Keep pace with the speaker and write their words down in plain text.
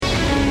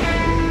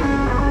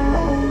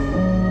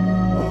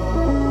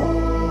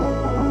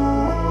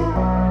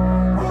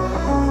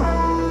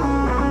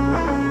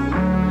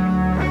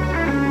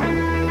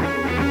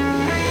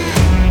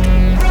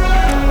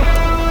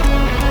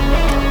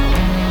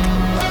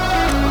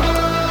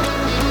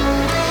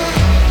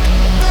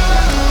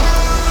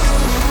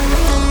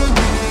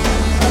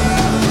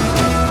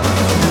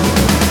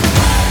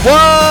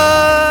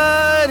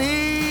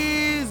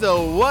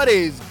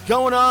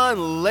going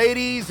on,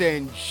 ladies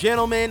and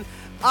gentlemen?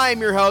 I'm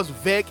your host,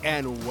 Vic,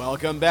 and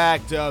welcome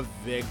back to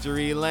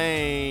Victory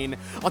Lane.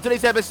 On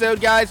today's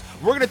episode, guys,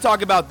 we're going to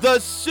talk about the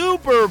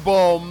Super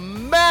Bowl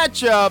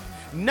matchup.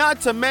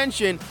 Not to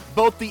mention,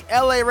 both the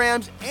LA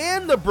Rams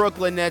and the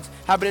Brooklyn Nets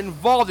have been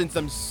involved in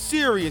some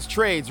serious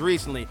trades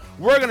recently.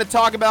 We're going to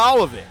talk about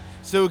all of it.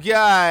 So,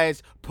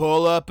 guys,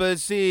 pull up a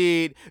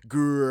seat,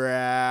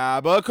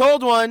 grab a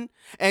cold one,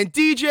 and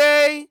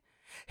DJ,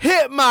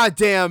 hit my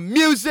damn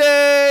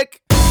music!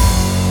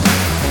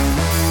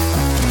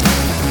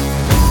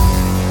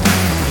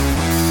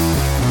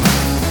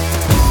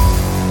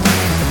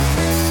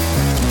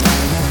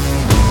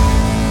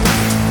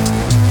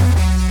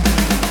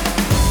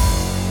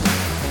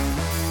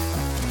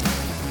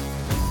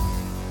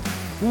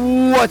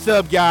 What's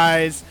up,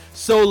 guys?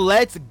 So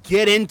let's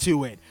get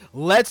into it.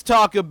 Let's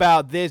talk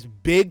about this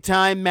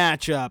big-time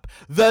matchup,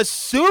 the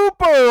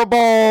Super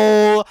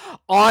Bowl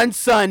on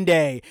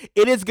Sunday.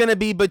 It is going to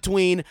be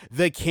between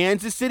the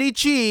Kansas City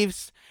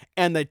Chiefs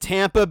and the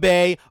Tampa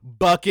Bay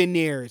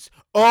Buccaneers.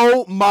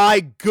 Oh my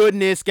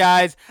goodness,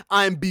 guys.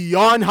 I'm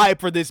beyond hype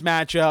for this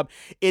matchup.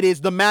 It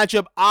is the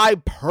matchup I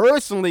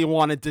personally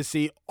wanted to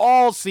see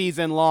all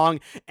season long,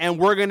 and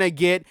we're going to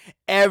get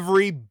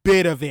every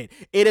bit of it.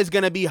 It is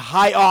going to be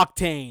high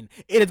octane.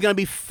 It is going to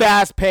be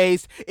fast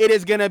paced. It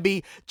is going to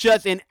be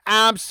just an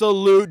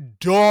absolute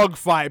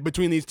dogfight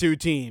between these two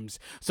teams.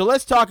 So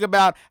let's talk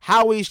about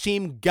how each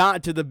team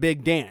got to the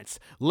big dance.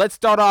 Let's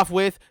start off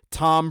with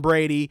Tom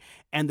Brady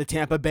and the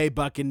Tampa Bay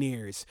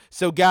Buccaneers.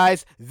 So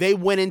guys, they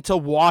went into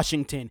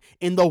Washington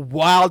in the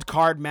wild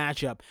card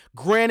matchup.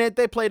 Granted,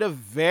 they played a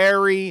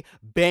very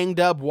banged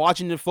up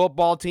Washington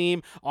football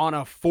team on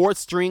a fourth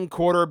string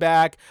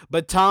quarterback,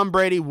 but Tom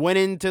Brady went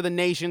into the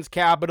nation's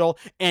capital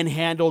and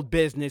handled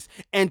business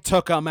and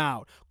took them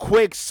out.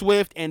 Quick,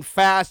 swift, and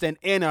fast, and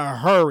in a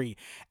hurry.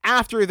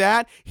 After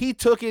that, he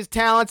took his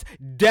talents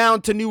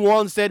down to New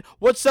Orleans and said,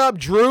 "What's up,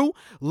 Drew?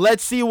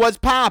 Let's see what's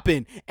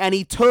poppin'." And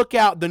he took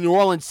out the New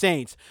Orleans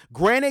Saints.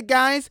 Granted,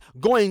 guys,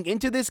 going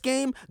into this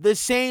game, the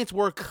Saints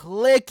were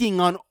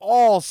clicking on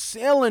all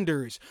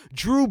cylinders.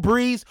 Drew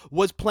Brees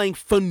was playing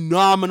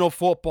phenomenal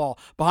football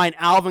behind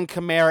Alvin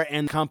Kamara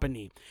and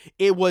company.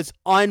 It was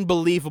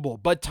unbelievable.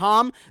 But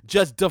Tom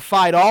just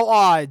defied all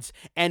odds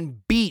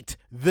and beat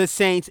the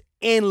Saints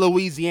in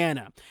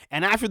Louisiana.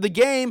 And after the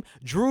game,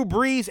 Drew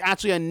Brees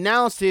actually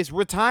announced his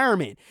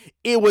retirement.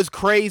 It was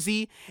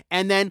crazy.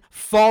 And then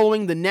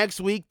following the next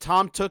week,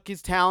 Tom took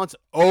his talents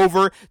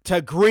over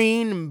to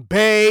Green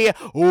Bay,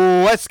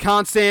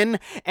 Wisconsin,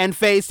 and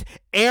faced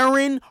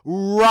Aaron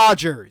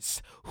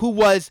Rodgers, who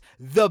was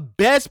the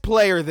best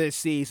player this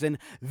season,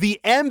 the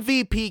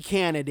MVP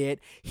candidate.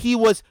 He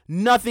was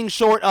nothing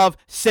short of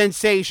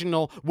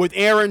sensational with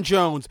Aaron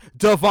Jones,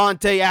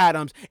 Davante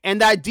Adams,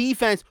 and that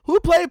defense who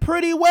played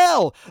pretty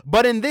well.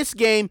 But in this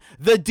game,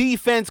 the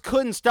defense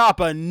couldn't stop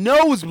a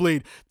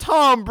nosebleed.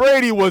 Tom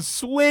Brady was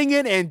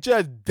swinging and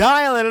just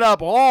dialing it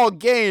up all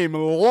game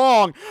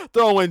long,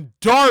 throwing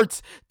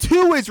darts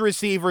to his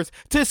receivers,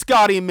 to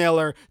Scotty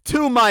Miller,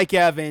 to Mike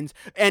Evans,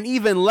 and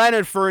even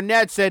Leonard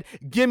Fournette said,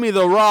 "Give me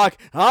the rock,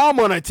 I'm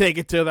going to take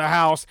it to the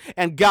house,"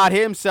 and got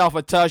himself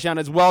a touchdown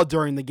as well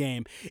during the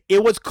game.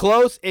 It was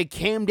close. It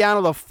came down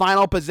to the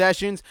final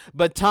possessions,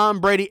 but Tom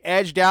Brady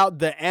edged out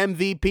the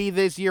MVP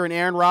this year in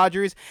Aaron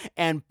Rodgers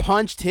and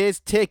punched his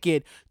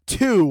ticket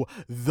to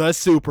the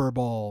Super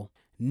Bowl.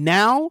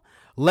 Now,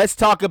 let's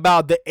talk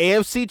about the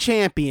AFC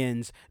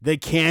champions, the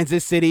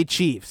Kansas City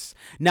Chiefs.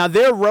 Now,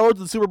 their road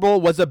to the Super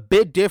Bowl was a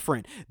bit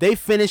different. They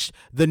finished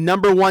the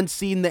number one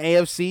seed in the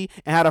AFC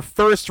and had a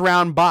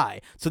first-round bye,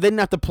 so they didn't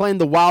have to play in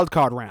the wild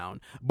card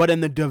round. But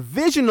in the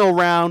divisional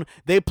round,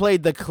 they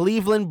played the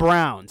Cleveland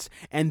Browns.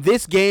 And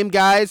this game,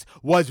 guys,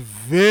 was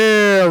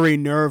very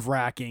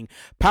nerve-wracking.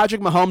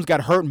 Patrick Mahomes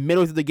got hurt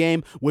midway through the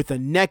game with a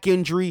neck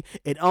injury.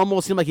 It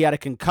almost seemed like he had a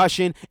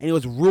concussion, and he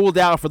was ruled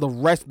out for the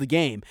rest of the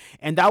game.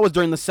 And that was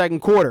during the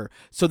second quarter.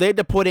 So they had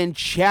to put in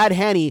Chad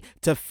Henne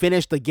to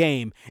finish the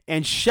game.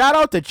 And shout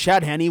out to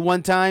Chad Henne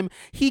one time.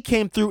 He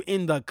came through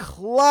in the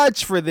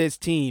clutch for this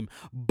team,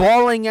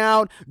 balling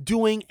out,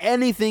 doing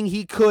anything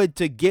he could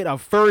to get a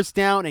first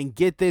down and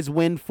get this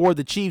win for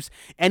the Chiefs.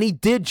 And he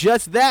did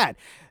just that.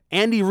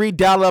 Andy Reid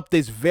dialed up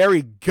this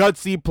very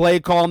gutsy play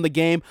call in the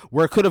game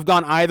where it could have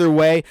gone either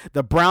way.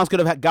 The Browns could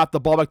have got the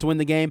ball back to win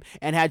the game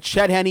and had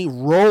Chad Henne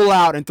roll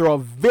out and throw a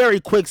very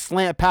quick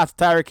slant past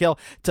Tyreek Hill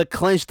to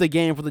clinch the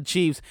game for the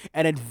Chiefs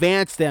and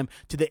advance them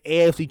to the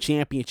AFC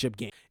Championship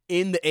game.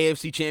 In the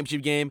AFC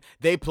Championship game,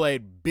 they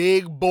played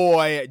big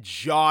boy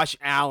Josh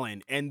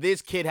Allen. And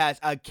this kid has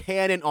a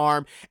cannon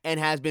arm and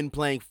has been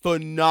playing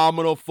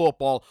phenomenal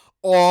football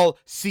all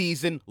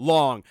season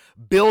long.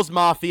 Bills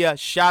Mafia,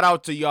 shout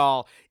out to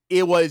y'all.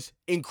 It was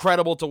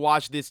incredible to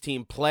watch this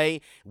team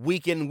play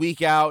week in,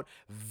 week out.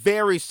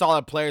 Very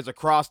solid players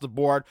across the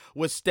board,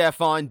 with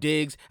Stefon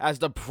Diggs as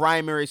the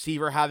primary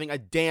receiver having a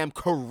damn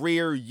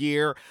career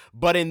year.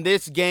 But in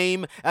this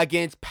game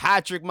against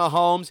Patrick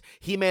Mahomes,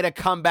 he made a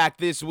comeback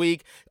this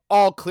week.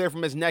 All clear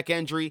from his neck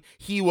injury.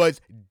 He was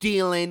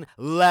dealing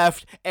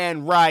left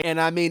and right.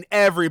 And I mean,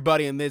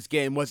 everybody in this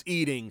game was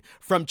eating,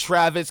 from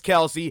Travis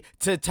Kelce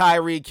to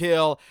Tyreek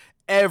Hill.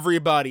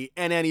 Everybody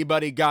and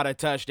anybody got a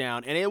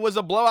touchdown, and it was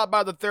a blowout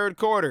by the third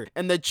quarter,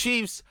 and the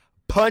Chiefs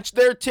punched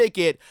their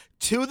ticket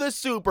to the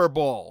Super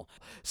Bowl.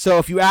 So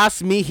if you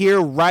ask me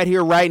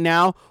right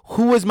now,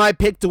 who is my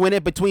pick to win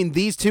it between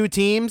these two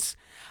teams?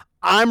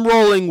 I'm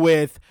rolling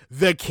with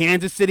the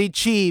Kansas City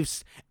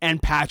Chiefs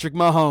and Patrick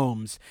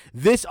Mahomes.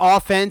 This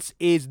offense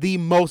is the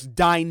most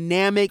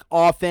dynamic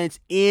offense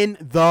in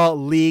the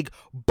league,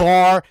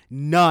 bar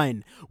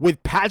none.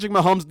 With Patrick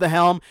Mahomes at the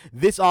helm,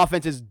 this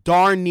offense is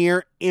darn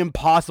near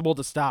impossible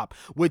to stop.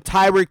 With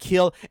Tyreek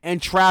Hill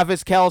and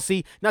Travis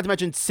Kelce, not to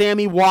mention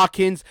Sammy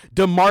Watkins,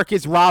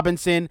 Demarcus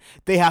Robinson,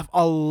 they have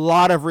a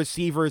lot of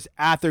receivers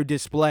at their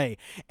display,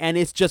 and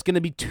it's just going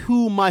to be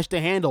too much to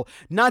handle.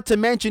 Not to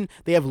mention,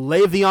 they have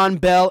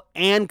Le'Veon Bell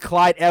and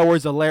Clyde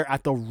Edwards-Helaire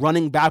at the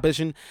running back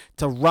position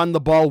to run the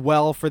ball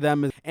well for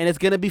them, and it's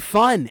going to be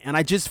fun. And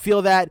I just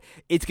feel that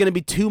it's going to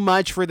be too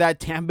much for that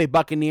Tampa Bay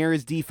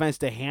Buccaneers defense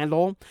to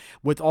handle,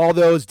 with all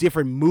those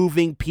different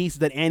moving pieces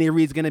that Andy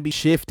Reid's going to be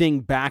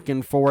shifting back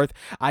and forth.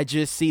 I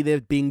just see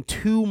there being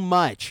too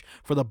much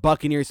for the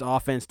Buccaneers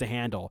offense to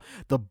handle.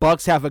 The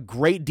Bucs have a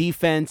great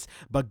defense,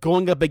 but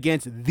going up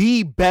against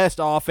the best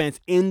offense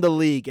in the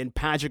league and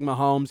Patrick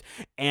Mahomes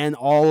and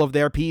all of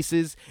their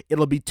pieces,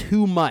 it'll be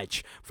too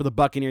much for the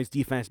Buccaneers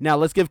defense. Now,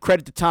 let's give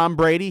credit to Tom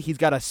Brady. He's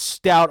got a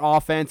stout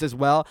offense as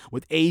well,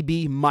 with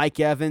AB, Mike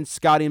Evans,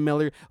 Scotty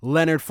Miller,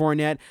 Leonard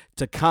Fournette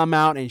to come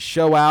out and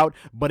show out,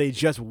 but it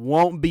just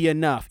won't be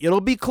enough. It'll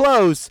be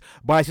close,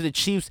 but I see the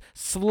Chiefs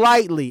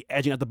slightly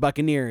edging out the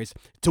Buccaneers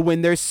to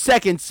win their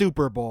second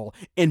Super Bowl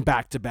in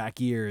back-to-back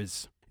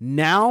years.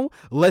 Now,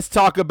 let's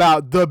talk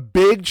about the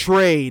big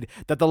trade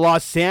that the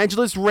Los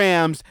Angeles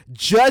Rams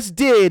just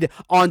did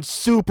on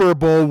Super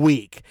Bowl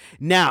week.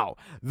 Now,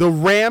 the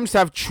Rams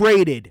have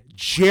traded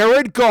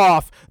Jared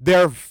Goff,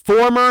 their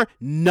former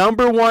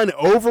number 1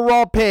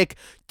 overall pick,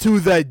 to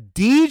the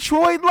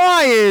Detroit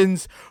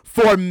Lions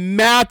for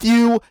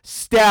Matthew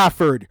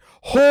Stafford.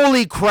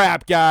 Holy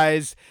crap,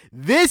 guys.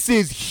 This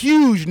is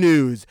huge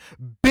news.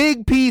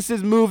 Big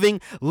pieces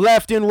moving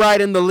left and right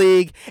in the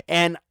league,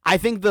 and I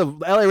think the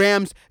LA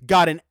Rams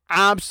got an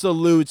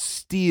absolute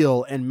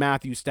steal in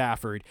Matthew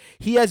Stafford.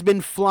 He has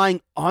been flying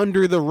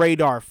under the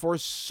radar for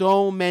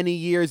so many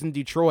years in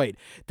Detroit.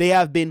 They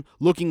have been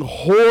looking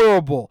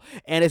horrible,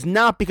 and it's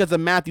not because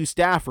of Matthew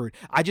Stafford.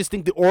 I just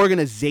think the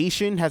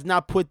organization has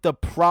not put the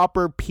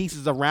proper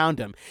pieces around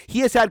him.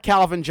 He has had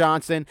Calvin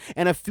Johnson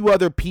and a few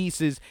other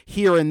pieces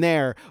here and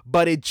there,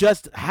 but it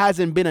just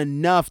hasn't been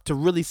enough to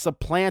really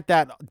supplant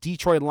that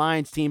Detroit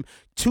Lions team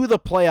to the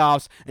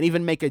playoffs and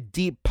even make a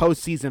deep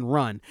postseason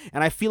run.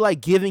 And I feel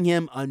like giving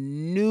him a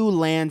new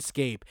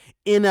landscape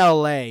in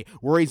LA,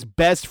 where he's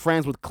best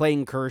friends with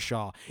Clayton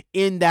Kershaw,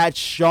 in that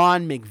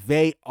Sean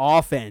McVay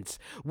offense,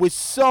 with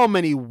so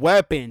many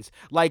weapons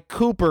like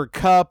Cooper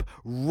Kupp,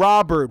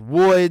 Robert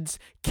Woods,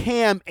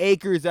 Cam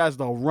Akers as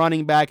the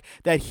running back,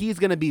 that he's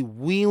going to be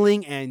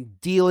wheeling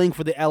and dealing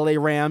for the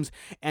LA Rams.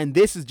 And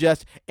this is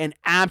just an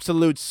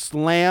absolute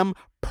slam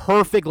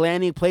perfect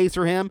landing place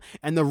for him,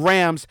 and the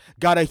Rams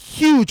got a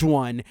huge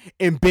one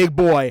in big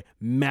boy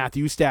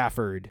Matthew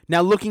Stafford.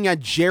 Now, looking at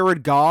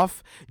Jared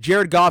Goff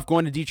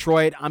going to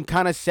Detroit, I'm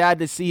kind of sad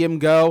to see him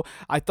go.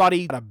 I thought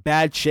he got a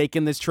bad shake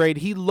in this trade.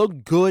 He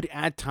looked good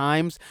at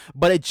times,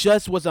 but it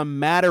just was a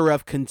matter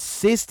of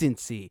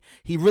consistency.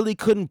 He really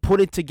couldn't put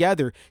it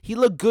together. He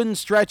looked good in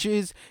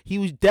stretches.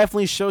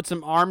 Definitely showed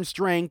some arm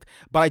strength,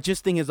 but I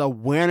just think his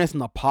awareness in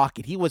the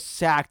pocket, he was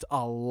sacked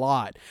a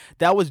lot.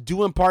 That was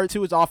due in part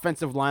to his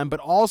offensive line, but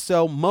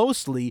also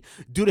mostly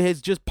due to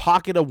his just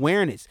pocket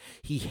awareness.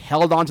 He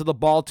held onto the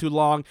ball too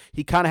long.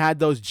 He kind of had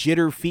those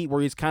jitter feet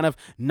where he's kind of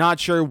not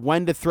sure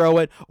when to throw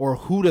it or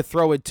who to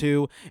throw it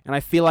to, and I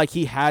feel like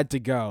he had to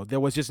go. There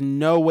was just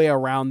no way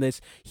around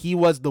this. He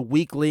was the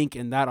weak link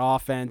in that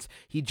offense.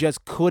 He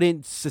just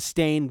couldn't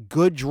sustain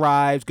good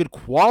drives, good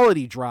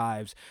quality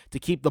drives to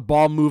keep the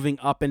ball moving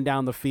up and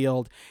down the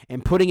field,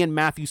 and putting in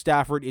Matthew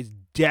Stafford is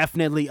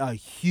definitely a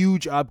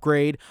huge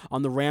upgrade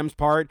on the Rams'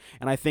 part,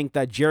 and I think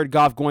that Jared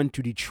Goff going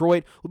to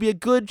Detroit will be a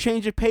good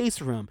change of pace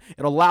for him.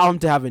 It'll allow him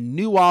to have a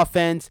new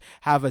offense,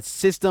 have a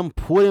system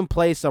put in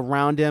place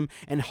around him,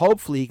 and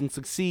hopefully he can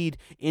succeed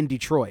in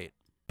Detroit.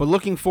 But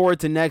looking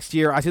forward to next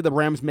year, I see the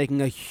Rams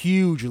making a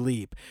huge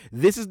leap.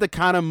 This is the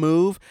kind of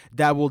move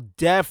that will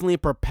definitely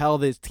propel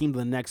this team to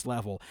the next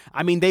level.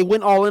 I mean, they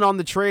went all in on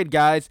the trade,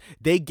 guys.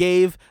 They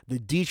gave the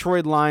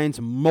Detroit Lions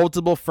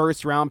multiple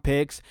first-round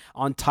picks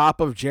on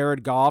top of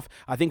Jared Goff.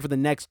 I think for the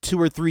next 2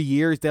 or 3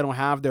 years, they don't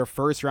have their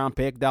first-round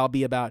pick. That'll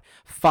be about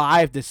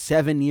 5 to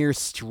 7 years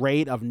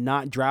straight of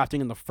not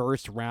drafting in the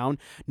first round.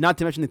 Not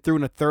to mention they threw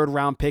in a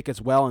third-round pick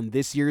as well in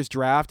this year's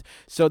draft.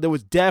 So there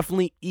was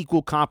definitely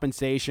equal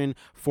compensation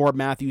for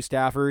Matthew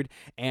Stafford,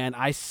 and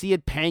I see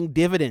it paying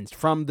dividends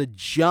from the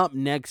jump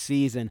next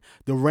season.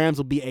 The Rams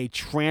will be a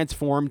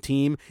transformed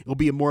team. It'll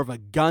be more of a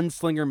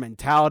gunslinger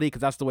mentality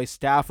because that's the way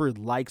Stafford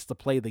likes to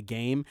play the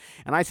game,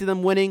 and I see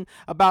them winning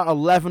about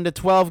 11 to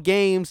 12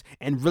 games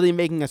and really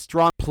making a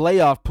strong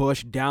playoff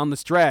push down the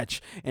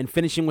stretch and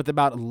finishing with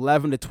about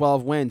 11 to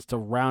 12 wins to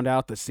round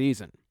out the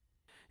season.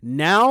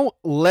 Now,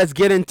 let's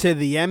get into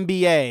the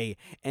NBA.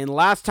 And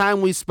last time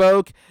we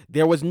spoke,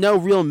 there was no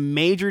real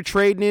major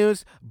trade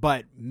news,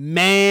 but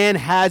man,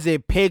 has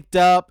it picked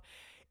up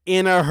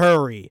in a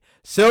hurry.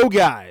 So,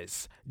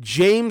 guys,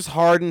 James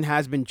Harden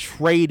has been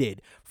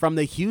traded from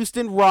the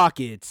Houston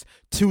Rockets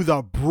to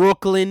the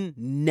Brooklyn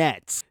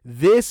Nets.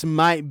 This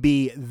might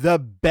be the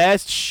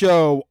best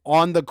show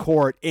on the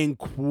court in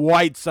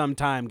quite some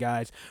time,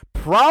 guys.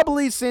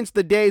 Probably since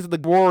the days of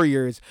the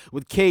Warriors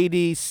with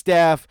KD,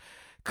 Steph,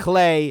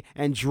 Clay,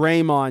 and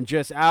Draymond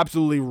just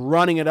absolutely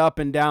running it up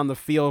and down the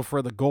field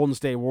for the Golden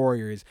State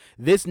Warriors.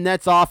 This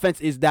Nets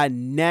offense is that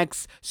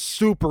next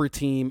super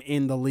team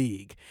in the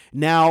league.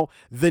 Now,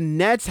 the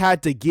Nets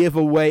had to give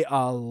away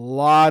a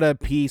lot of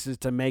pieces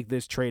to make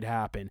this trade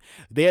happen.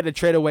 They had to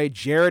trade away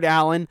Jared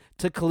Allen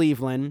to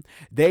Cleveland.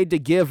 They had to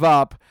give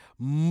up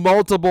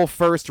multiple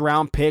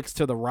first-round picks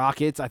to the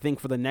Rockets, I think,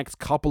 for the next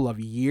couple of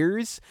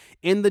years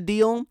in the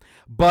deal.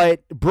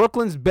 But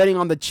Brooklyn's betting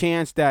on the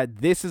chance that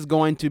this is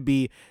going to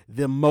be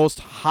the most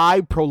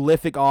high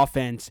prolific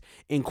offense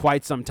in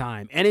quite some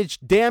time. And it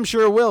damn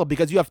sure will,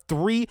 because you have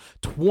 3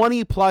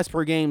 20-plus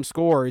per game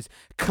scores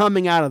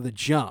coming out of the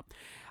jump.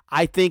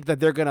 I think that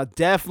they're going to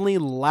definitely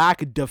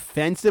lack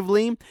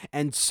defensively.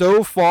 And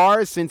so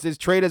far, since this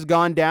trade has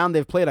gone down,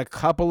 they've played a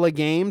couple of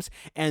games,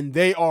 and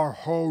they are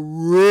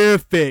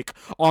horrific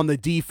on the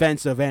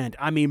defensive end.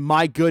 I mean,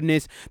 my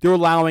goodness, they're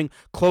allowing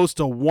close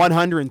to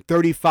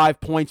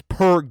 135 points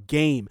per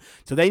game.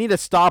 So they need a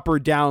stopper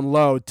down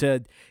low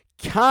to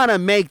kind of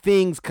make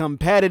things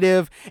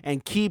competitive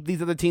and keep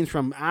these other teams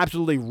from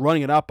absolutely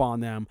running it up on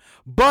them.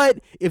 But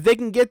if they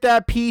can get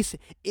that piece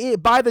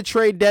by the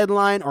trade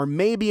deadline or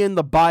maybe in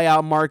the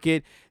buyout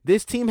market,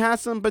 this team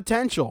has some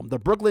potential. The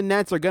Brooklyn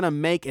Nets are going to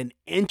make an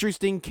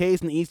interesting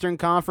case in the Eastern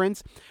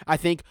Conference. I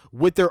think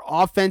with their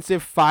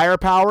offensive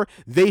firepower,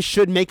 they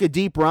should make a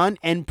deep run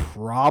and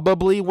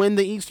probably win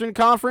the Eastern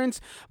Conference.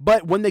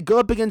 But when they go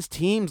up against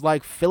teams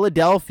like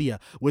Philadelphia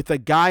with a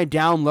guy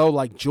down low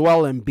like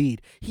Joel Embiid,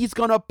 he's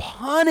going to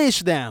punish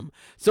them.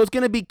 So it's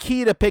going to be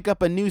key to pick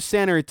up a new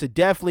center to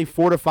definitely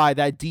fortify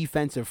that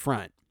defensive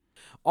front.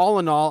 All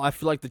in all, I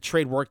feel like the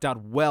trade worked out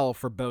well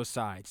for both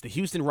sides. The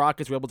Houston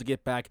Rockets were able to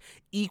get back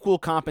equal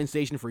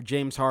compensation for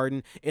James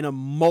Harden in a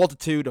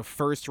multitude of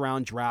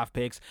first-round draft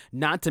picks.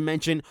 Not to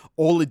mention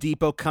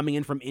Oladipo coming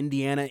in from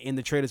Indiana in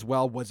the trade as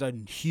well was a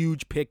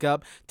huge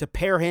pickup. To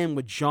pair him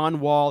with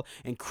John Wall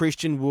and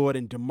Christian Wood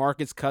and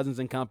DeMarcus Cousins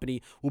and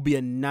company will be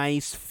a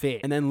nice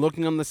fit. And then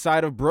looking on the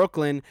side of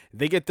Brooklyn,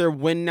 they get their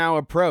win-now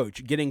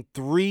approach. Getting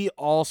 3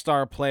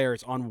 all-star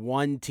players on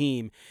one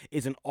team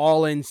is an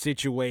all-in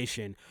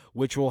situation,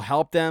 which will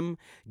help them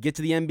get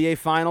to the NBA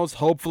Finals,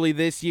 hopefully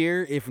this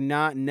year, if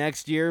not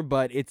next year.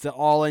 But it's an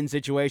all-in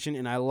situation,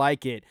 and I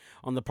like it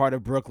on the part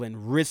of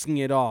Brooklyn, risking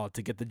it all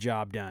to get the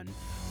job done.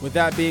 With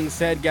that being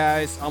said,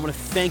 guys, I want to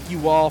thank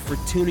you all for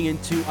tuning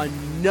into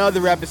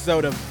another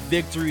episode of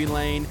Victory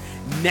Lane.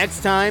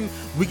 Next time,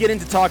 we get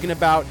into talking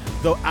about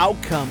the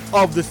outcome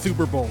of the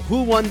Super Bowl.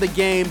 Who won the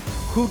game?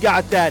 Who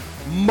got that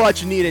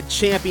much-needed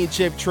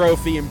championship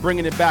trophy and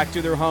bringing it back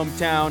to their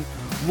hometown?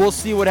 We'll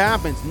see what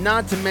happens.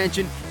 Not to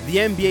mention, the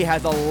NBA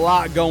has a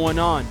lot going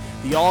on.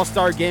 The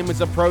All-Star Game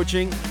is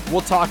approaching.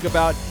 We'll talk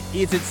about,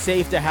 is it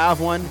safe to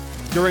have one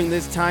during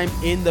this time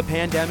in the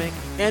pandemic?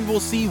 And we'll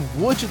see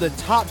which of the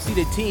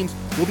top-seeded teams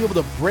will be able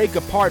to break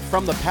apart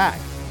from the pack.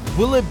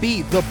 Will it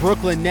be the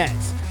Brooklyn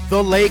Nets,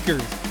 the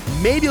Lakers?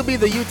 Maybe it'll be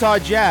the Utah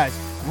Jazz.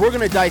 We're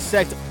going to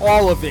dissect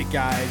all of it,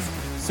 guys.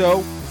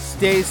 So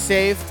stay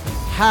safe,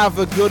 have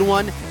a good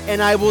one,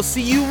 and I will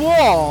see you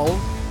all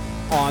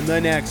on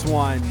the next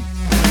one.